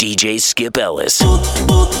DJ Skip Ellis.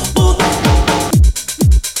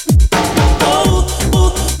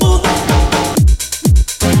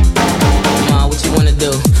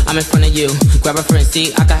 I'm in front of you, grab a friend,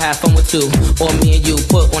 see, I can have fun with two. Or me and you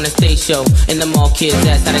put on a stage show. And the mall kids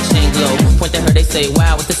ask how the chain glow. Point to her, they say,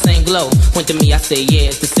 wow, it's the same glow. Point to me, I say,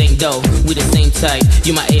 yeah, it's the same dough. We the same type,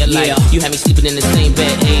 you my air light. You had me sleeping in the same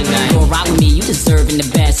bed, ain't night. Go ride with me, you deserving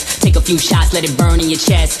the best. Take a few shots, let it burn in your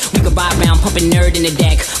chest. We could ride around, pumping nerd in the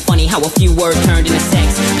deck. Funny how a few words turned into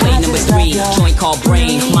sex. Play number 3, joint called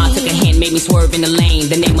Brain. Mom took a hand, made me swerve in the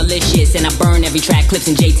lane. The name malicious, and I burn every track.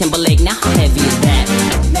 Clips in J Timberlake, now how heavy is that?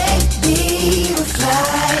 Make me fly.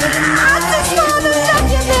 I just wanna love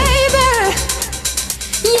you, baby.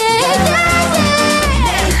 Yeah, yeah,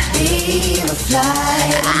 yeah. Make me fly.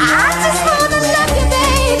 I just wanna love you,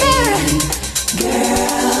 baby.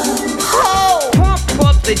 Girl. Oh, pump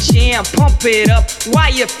up the jam, pump it up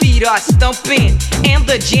while your feet are stumping. And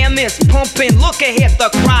the jam is pumping. Look ahead, the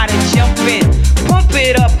crowd is jumping. Pump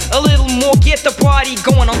it up a little more, get the party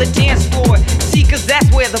going on the dance floor. See, cause that's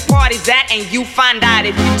where the party's at, and you find out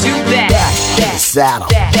if you do that. Back, saddle,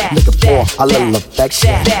 looking for a little affection.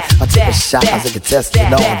 I take a shot as a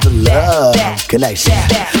contestant on the love connection.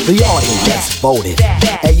 The audience voted,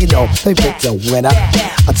 and you know, they picked a winner.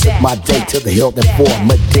 I took my date to the Hilton for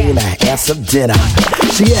Medina and some dinner.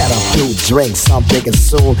 She had a few drinks, I'm thinking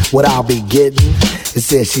soon what I'll be getting. It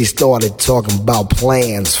said she started talking about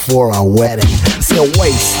plans for a wedding. I said,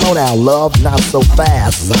 wait, slow down, love, not so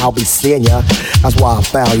fast, I'll be seeing ya. That's why I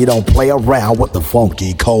found you don't play around with the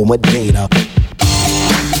funky cold Medina.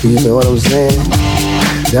 You know what I'm saying?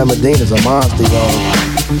 That Medina's a monster, y'all.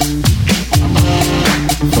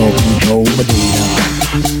 Funky cold Medina.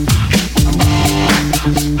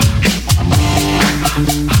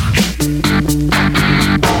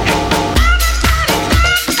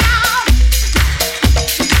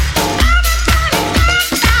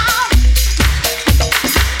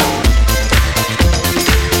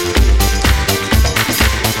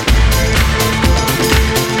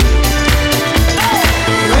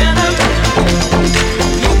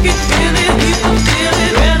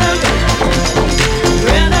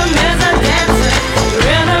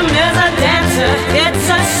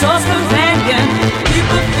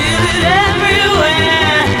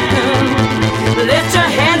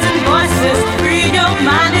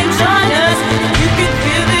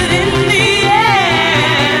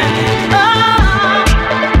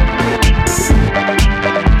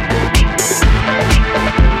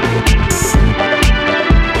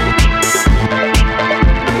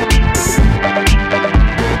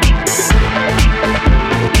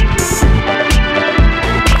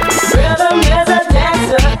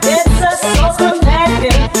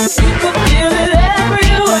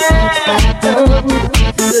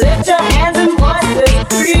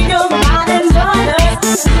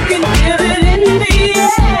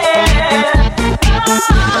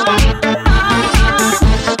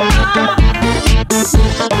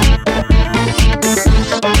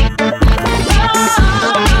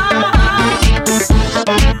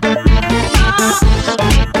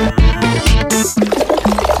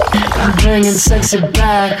 Bringing sexy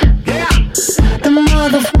back. The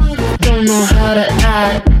motherfucker don't know how to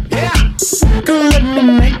act. Don't let me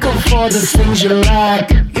make up for the things you lack.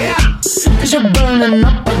 Cause you're burning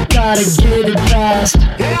up, I gotta get it fast.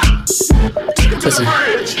 Listen.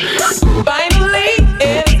 Finally,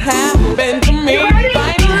 it happened to me.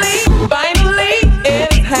 Finally,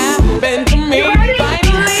 it happened to me.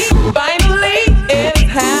 Finally, it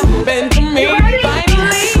happened to me.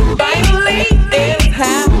 Finally, it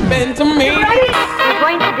happened to me. We're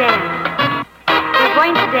going to dance. We're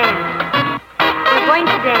going to dance. We're going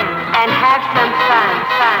to dance and have some fun.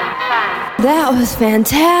 That was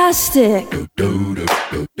fantastic.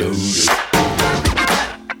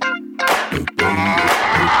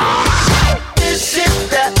 This is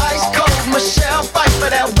that ice cold Michelle fight for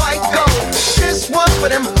that white gold. This one for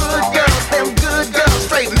them good girls,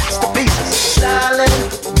 straight masterpieces. Stylin',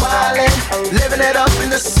 wildin', living it up in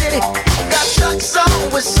the city. Got Chuck's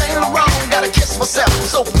on with Saint Laurent. Gotta kiss myself, I'm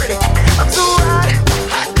so pretty. I'm too hot.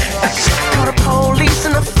 Call the police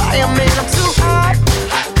and the fireman. I'm too hot.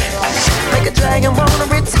 Make a dragon wanna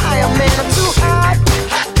retire, man. I'm too hot.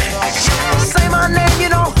 Say my name, you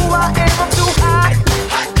know who I am. I'm too hot.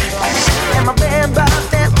 And my band bought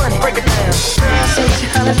that money. Break it down. Girl, say you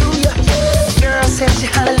hallelujah. Girl, say you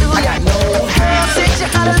hallelujah. Girl, say you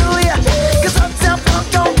hallelujah. Cause Uptown Funk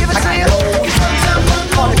don't give it to you. Cause Uptown Funk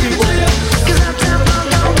don't give it to you. Cause Uptown Funk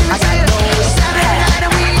don't give it to you. Saturday night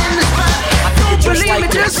and we in the spot. Don't believe me,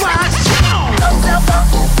 just watch. Uptown Funk.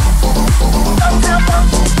 Uptown Funk.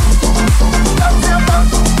 Uptown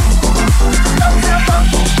Funk.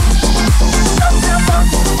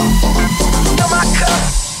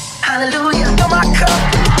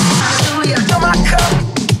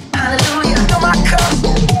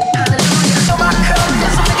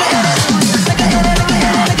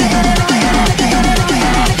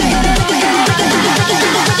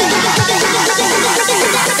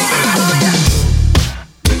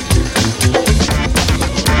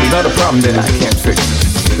 problem that I can't fix.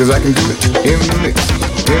 Cause I can do it in the mix,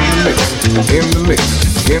 in the mix, in the mix,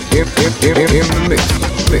 in the mix,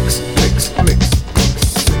 mix, mix, mix.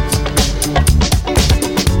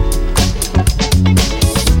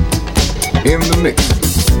 In the mix.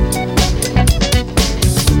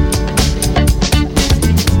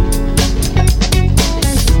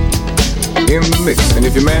 In the mix. And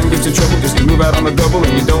if your man gets in trouble, just move out on a double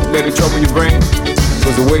and you don't let it trouble your brain.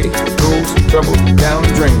 Cause away goes trouble down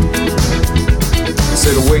the drain. I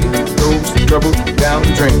said away goes trouble down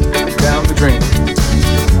the drain, down the drain,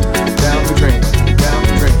 down the drain, down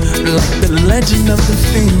the drain. Like the legend of the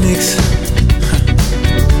phoenix,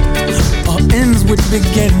 all ends with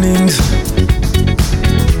beginnings.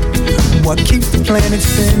 What keeps the planet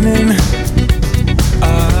spinning?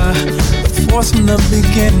 The force from the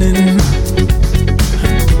beginning.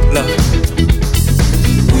 Love.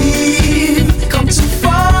 We've come too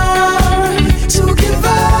far to give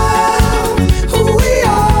up who we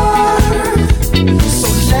are. So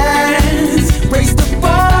let's raise the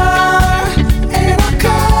bar and our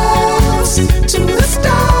cups to the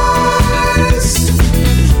stars.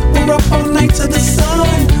 We're up all night to the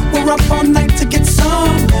sun. We're up all night to get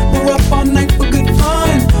some. We're up all night for good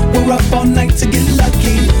fun. We're up all night to get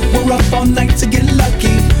lucky. We're up all night to get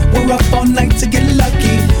lucky. We're up all night to get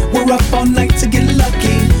lucky. We're up all night to get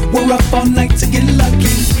lucky. We're up all night to get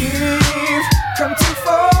lucky. We've come too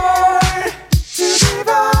far to give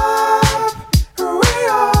up who we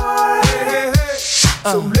are.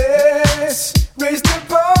 So let's raise the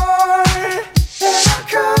bar and our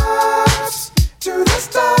cups to the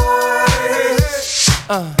stars.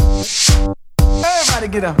 Everybody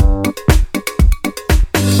get up.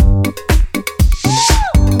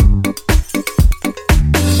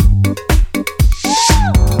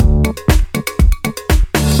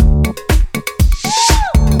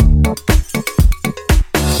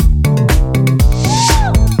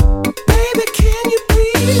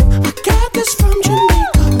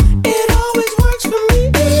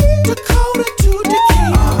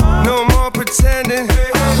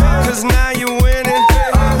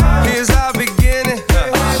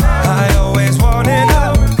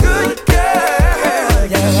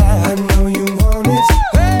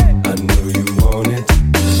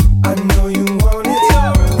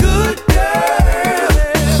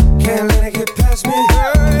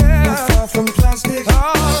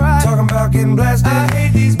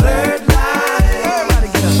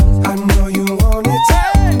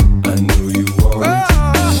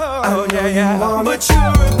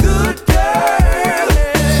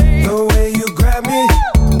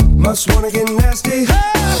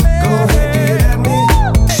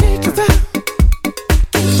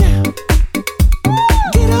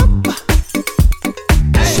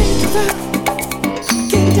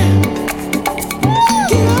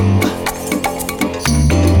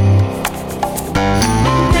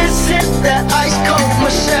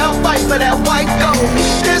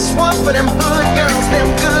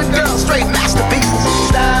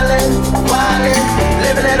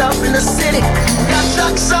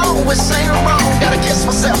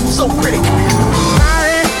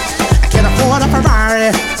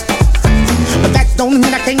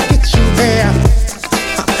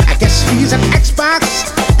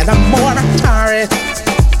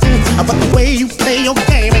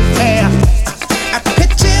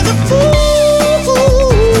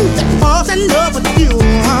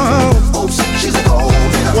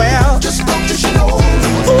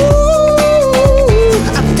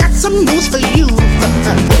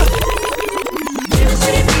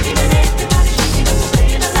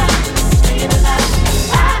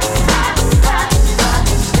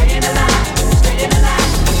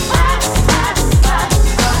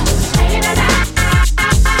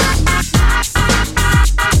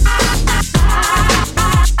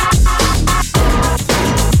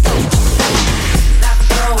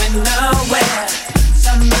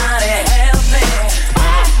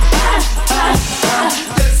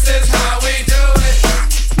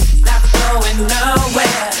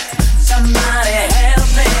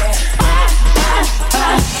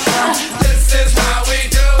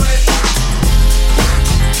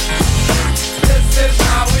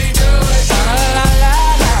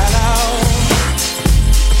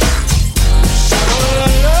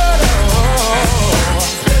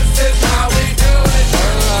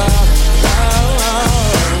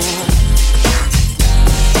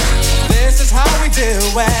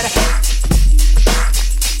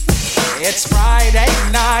 It's Friday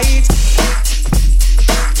night.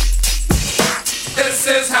 This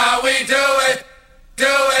is how we do it. Do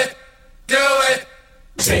it. Do it.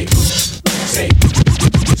 Say,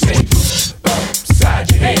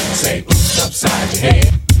 upside your head. Say,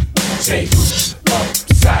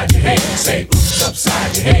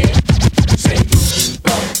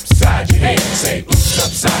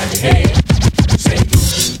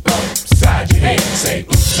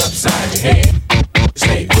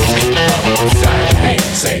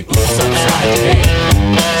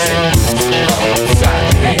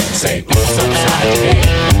 upside your head. Say boots upside your head.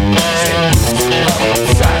 Say boots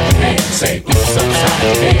upside your head. Say boots upside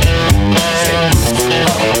your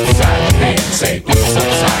head. Say boots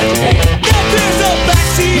upside your head. Got this up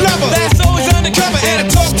backseat lover that's always undercover, and I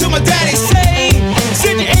talk to my daddy. Say,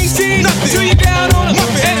 send your AC nothing till you down on a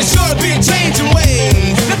muffin, and it's sure to be a changing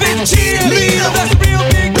ways. The big cheerleader, that's a real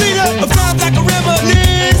big leader. A vibe like a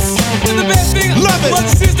reminisce. And the best thing, love it, was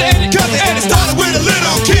the sister and the cousin, and it started with a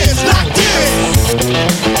little kiss like this.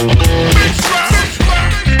 Big strap,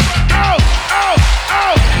 oh, oh,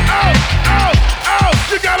 oh, oh, oh, oh.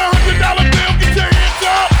 You got $100 bill, get your hands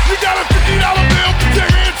up. You got a $50 bill, get your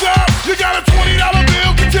hands up. You got a $20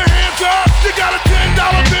 bill, get your hands up. You got a $10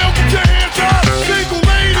 bill, get your hands up. Single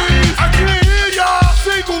ladies, I can't hear y'all.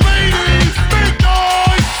 Single ladies, make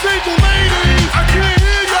noise. Single ladies, I can't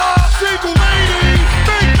hear y'all. Single ladies,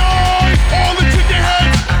 make noise. All the chicken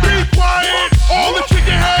heads, be quiet. All the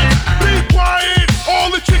chicken heads, be quiet.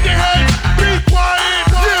 All the chicken heads, be quiet.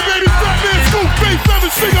 Yeah, baby, stop there, scoop, bass,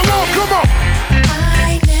 seven, sing along, come on.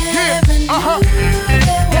 I never knew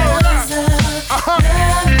there was a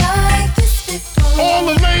love like this before. All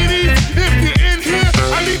the ladies, if you're in here,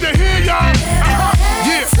 I need to hear y'all.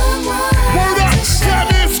 Yeah. Word up,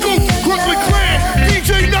 Batman Scoop, Brooklyn Clan, DJ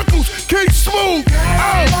Knuckles, K Smooth.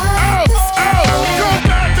 Ow, ow, ow. Come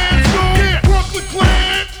Batman Scoop, yeah. Brooklyn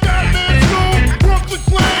Clan, Batman Scoop, Brooklyn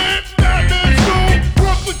Clan, Batman Scoop,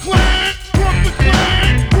 Brooklyn Clan, Brooklyn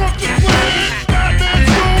Clan, Brooklyn Clan, Batman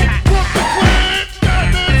Scoop, Brooklyn Clan,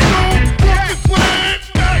 Batman Scoop, Brooklyn Clan,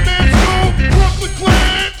 Batman Scoop, Brooklyn Clan,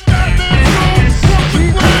 Batman Scoop,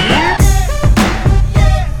 Brooklyn Clan.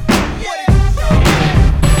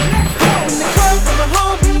 In the club with my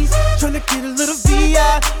homies, tryna get a little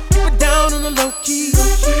VI, keep it down on the low key.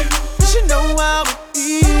 You should know how it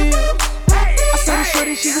feels. I saw the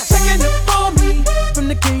shorty, she was checking up on me. From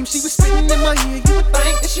the game, she was spitting in my ear. You would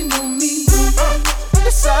think that she knew me. I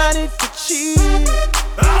decided to cheat.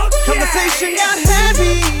 Conversation got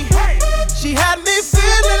heavy. She had me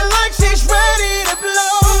feeling like she's ready to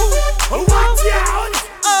blow. Watch out!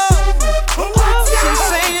 She's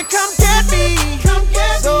saying, "Come get me."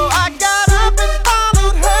 So I got up and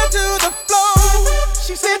followed her to the floor.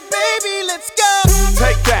 She said, "Baby, let's go."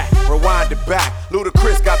 Take that, rewind it back.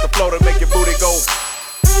 Ludacris got the flow to make your booty go.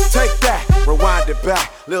 Take that, rewind it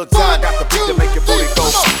back. Lil Jon got the beat to make your booty go.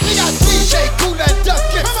 We got DJ Cool and Duck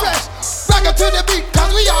Get Fresh. Rock it to the beat,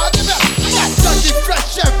 cause we are the best. We got Dusty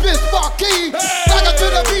Fresh and Biz Marquee. Rock it to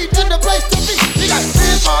the beat in the place to be. We got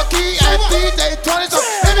Biz Marquee and DJ Tony. So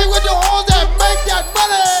hit me with the horns that make that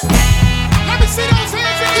money. Let me see those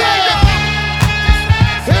hands in the air.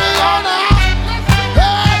 Here we are now.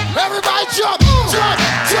 Hey, everybody jump, jump,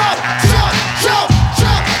 jump, jump, jump,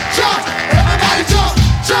 jump, jump. Everybody jump,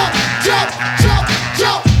 jump, jump, jump,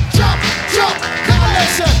 jump, jump, jump. Now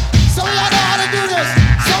listen, some of y'all know how to do this.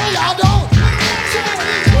 Some of y'all don't.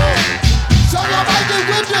 Some of y'all might get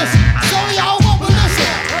with this. Some of y'all won't, but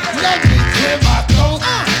listen. Let me clear my throat.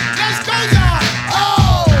 Let's go, y'all.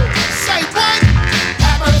 Oh, say what?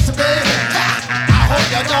 Have mercy, baby. I hope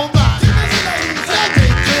you don't mind. Let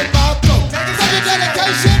me clear my throat. Such a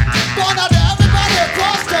dedication going out to everybody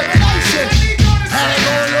across the nation. And it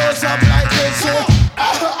goes on something like this.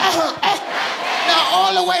 Now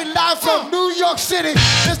all the way live from New York City,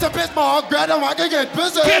 Mr. Bismarck, grab him, I can get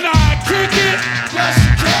busy. Can I kick it? Yes,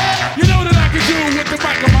 you can. You know that I can do with the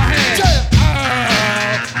mic in my hand.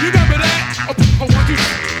 You remember that? Oh, 1, 2,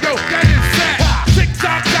 yo, that is that.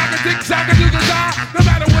 Tick-tock, tick-tock, do the die. No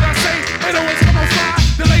matter what I say, it always come on fire.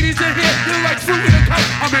 The ladies in here, you like fruit in a cup.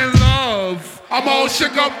 I'm in love. I'm all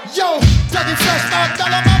shook up. Yo, Dougie Fresh, my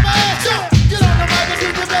dollar, my man. Yo, get on the mic and do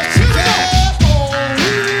the best you can. Oh,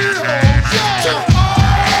 yeah.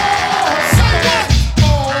 Say what?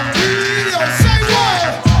 Oh, yeah. Say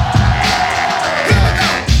what? Here we go.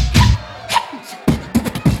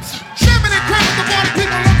 Jamming and cramming the party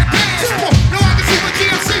people on the dance floor. Now I can see what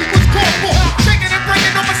GMC was called for. Shaking and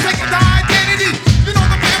breaking, no mistaking the identity. You know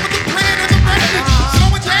the man with the plan and the remedy.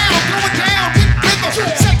 Slow it down, get rhythm.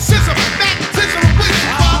 Sexism, magnetism, and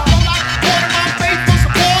wisdom. Don't like order my faithful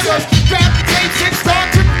supporters. Grab the tapes and start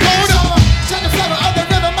to promote them. Turn the flavor of the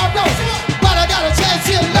rhythm I wrote. But I got a chance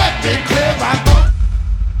here, let me clear my throat.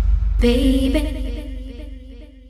 Baby.